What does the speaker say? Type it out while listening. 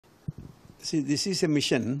See, this is a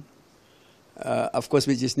mission, of course,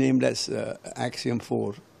 which is named as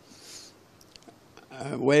Axiom-4,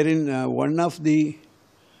 wherein one of the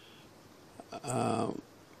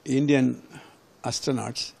Indian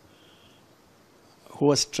astronauts who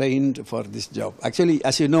was trained for this job. Actually,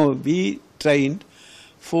 as you know, we trained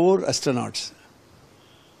 4 astronauts,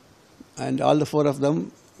 and all the 4 of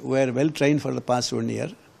them were well trained for the past 1 year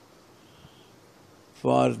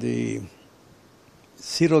for the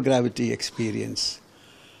zero gravity experience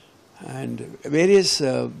and various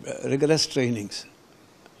rigorous trainings.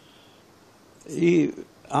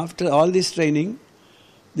 After all this training,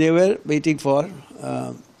 they were waiting for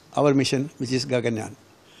our mission, which is Gaganyaan.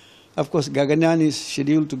 Of course, Gaganyaan is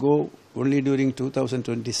scheduled to go only during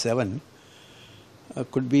 2027.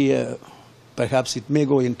 Could be, perhaps it may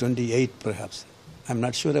go in 28, perhaps. I'm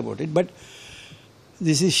not sure about it, but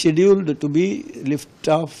this is scheduled to be lift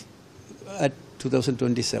off at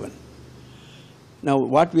 2027. Now,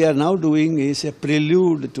 what we are now doing is a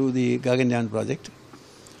prelude to the Gaganyaan project.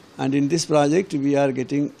 And in this project, we are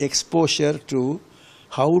getting exposure to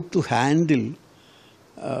how to handle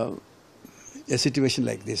a situation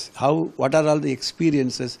like this. What are all the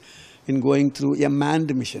experiences in going through a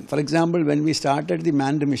manned mission? For example, when we started the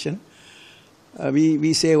manned mission,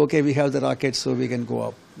 we say, okay, we have the rockets, so we can go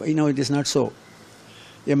up. But, it is not so.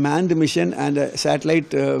 A manned mission and a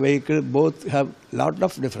satellite vehicle both have a lot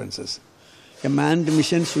of differences. A manned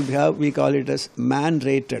mission should have, we call it as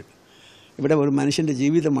man-rated. So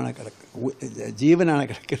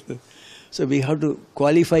we have to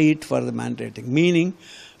qualify it for the man rating, meaning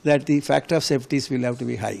that the factor of safeties will have to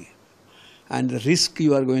be high. And the risk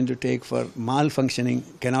you are going to take for malfunctioning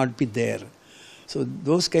cannot be there. So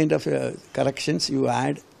those kind of corrections you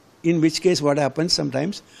add, in which case what happens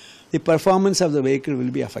sometimes, the performance of the vehicle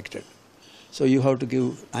will be affected. So you have to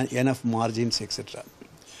give enough margins, etc.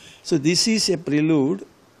 So this is a prelude.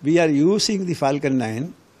 We are using the Falcon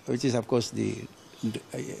 9, which is of course that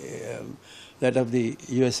of the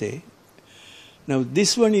USA. Now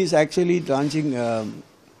this one is actually launching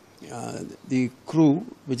the crew,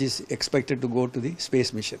 which is expected to go to the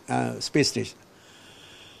space station.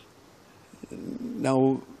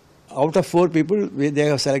 Now, out of 4 people, they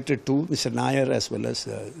have selected 2, Mr. Nair as well as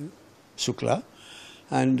Shukla.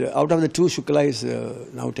 And out of the 2, Shukla is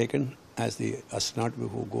now taken as the astronaut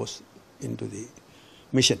who goes into the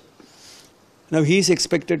mission. Now, he is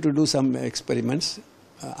expected to do some experiments.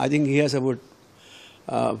 I think he has about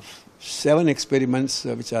 7 experiments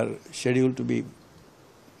which are scheduled to be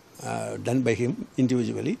done by him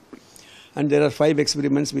individually. And there are 5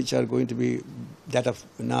 experiments which are going to be that of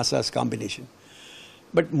NASA's combination.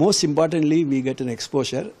 But most importantly, we get an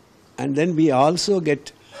exposure, and then we also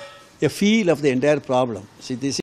get a feel of the entire problem. See, this